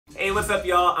Hey, what's up,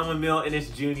 y'all? I'm Emile Ennis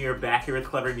Jr. back here with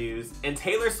Clevver News, and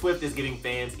Taylor Swift is giving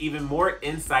fans even more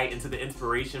insight into the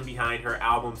inspiration behind her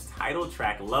album's title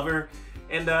track, Lover.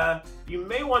 And you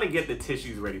may want to get the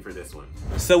tissues ready for this one.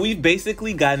 So we've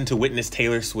basically gotten to witness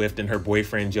Taylor Swift and her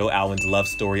boyfriend Joe Alwyn's love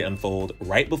story unfold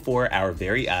right before our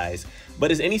very eyes.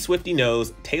 But as any Swiftie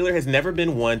knows, Taylor has never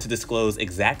been one to disclose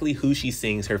exactly who she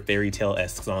sings her fairy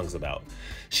tale-esque songs about.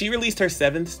 She released her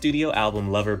 7th studio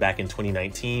album, Lover, back in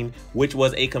 2019, which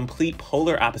was a complete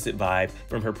polar opposite vibe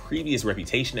from her previous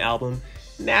Reputation album.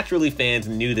 Naturally, fans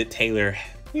knew that Taylor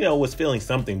was feeling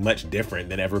something much different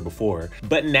than ever before.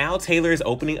 But now Taylor is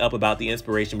opening up about the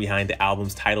inspiration behind the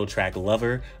album's title track,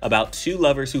 Lover, about two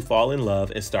lovers who fall in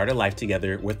love and start a life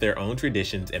together with their own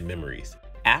traditions and memories.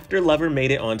 After Lover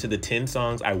made it onto the 10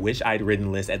 Songs I Wish I'd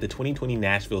Written list at the 2020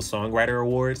 Nashville Songwriter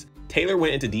Awards, Taylor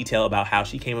went into detail about how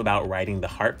she came about writing the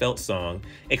heartfelt song,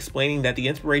 explaining that the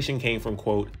inspiration came from,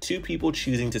 quote, two people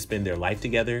choosing to spend their life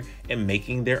together and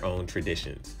making their own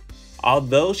traditions.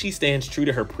 Although she stands true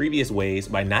to her previous ways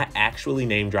by not actually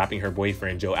name-dropping her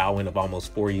boyfriend Joe Alwyn of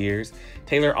almost 4 years,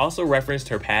 Taylor also referenced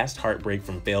her past heartbreak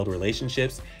from failed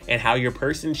relationships and how your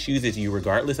person chooses you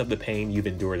regardless of the pain you've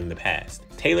endured in the past.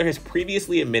 Taylor has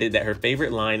previously admitted that her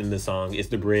favorite line in the song is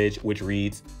the bridge, which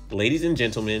reads, "Ladies and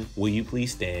gentlemen, will you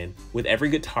please stand? With every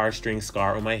guitar string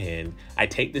scar on my hand, I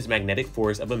take this magnetic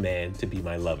force of a man to be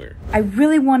my lover." I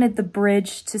really wanted the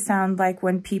bridge to sound like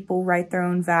when people write their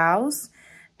own vows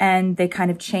and they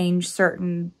kind of change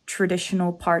certain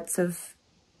traditional parts of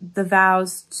the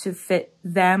vows to fit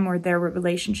them or their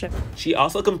relationship. She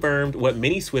also confirmed what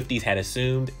many Swifties had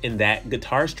assumed, in that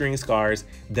guitar string scars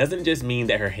doesn't just mean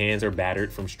that her hands are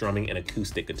battered from strumming an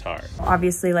acoustic guitar.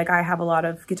 Obviously, I have a lot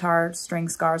of guitar string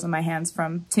scars on my hands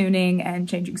from tuning and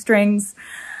changing strings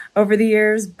over the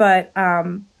years, but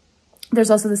there's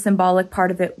also the symbolic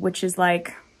part of it, which is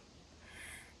I've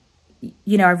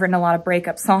written a lot of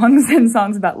breakup songs and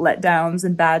songs about letdowns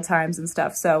and bad times and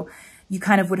stuff. So you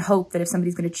kind of would hope that if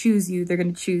somebody's going to choose you, they're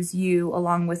going to choose you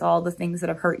along with all the things that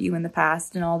have hurt you in the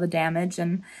past and all the damage.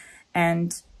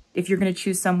 And if you're going to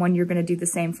choose someone, you're going to do the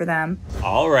same for them.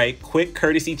 All right, quick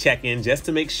courtesy check-in just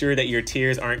to make sure that your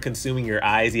tears aren't consuming your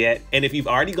eyes yet. And if you've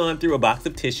already gone through a box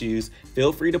of tissues,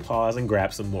 feel free to pause and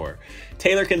grab some more.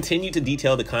 Taylor continued to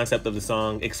detail the concept of the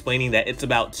song, explaining that it's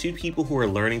about two people who are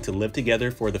learning to live together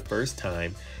for the first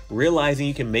time, realizing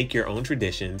you can make your own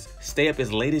traditions, stay up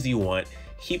as late as you want,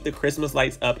 keep the Christmas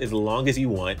lights up as long as you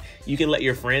want. You can let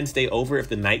your friends stay over if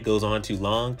the night goes on too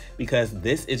long, because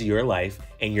this is your life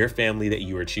and your family that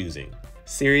you are choosing.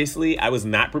 Seriously, I was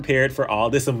not prepared for all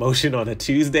this emotion on a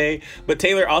Tuesday, but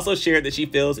Taylor also shared that she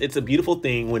feels it's a beautiful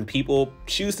thing when people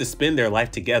choose to spend their life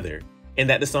together, and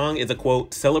that the song is a,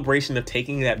 quote, celebration of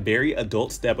taking that very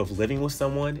adult step of living with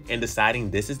someone and deciding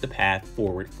this is the path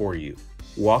forward for you,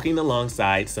 walking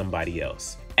alongside somebody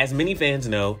else. As many fans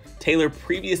know, Taylor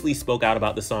previously spoke out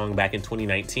about the song back in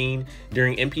 2019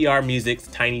 during NPR Music's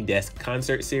Tiny Desk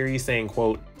concert series, saying,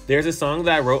 quote, "There's a song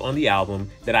that I wrote on the album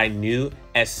that I knew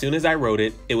as soon as I wrote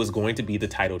it, it was going to be the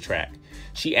title track."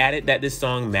 She added that this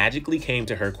song magically came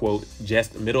to her, quote,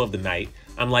 "just middle of the night.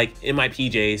 I'm in my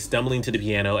PJs stumbling to the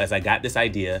piano as I got this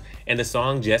idea, and the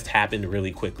song just happened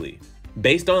really quickly."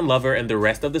 Based on Lover and the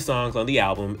rest of the songs on the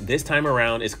album, this time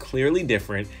around is clearly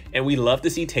different, and we love to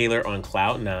see Taylor on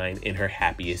cloud 9 in her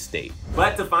happiest state.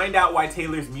 But to find out why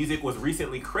Taylor's music was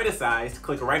recently criticized,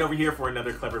 click right over here for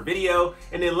another Clevver video,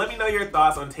 and then let me know your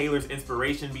thoughts on Taylor's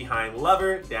inspiration behind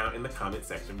Lover down in the comment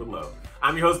section below.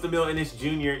 I'm your host, Emile Ennis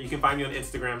Jr. You can find me on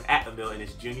Instagram at Emile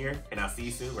Ennis Jr., and I'll see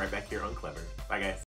you soon right back here on Clevver. Bye, guys.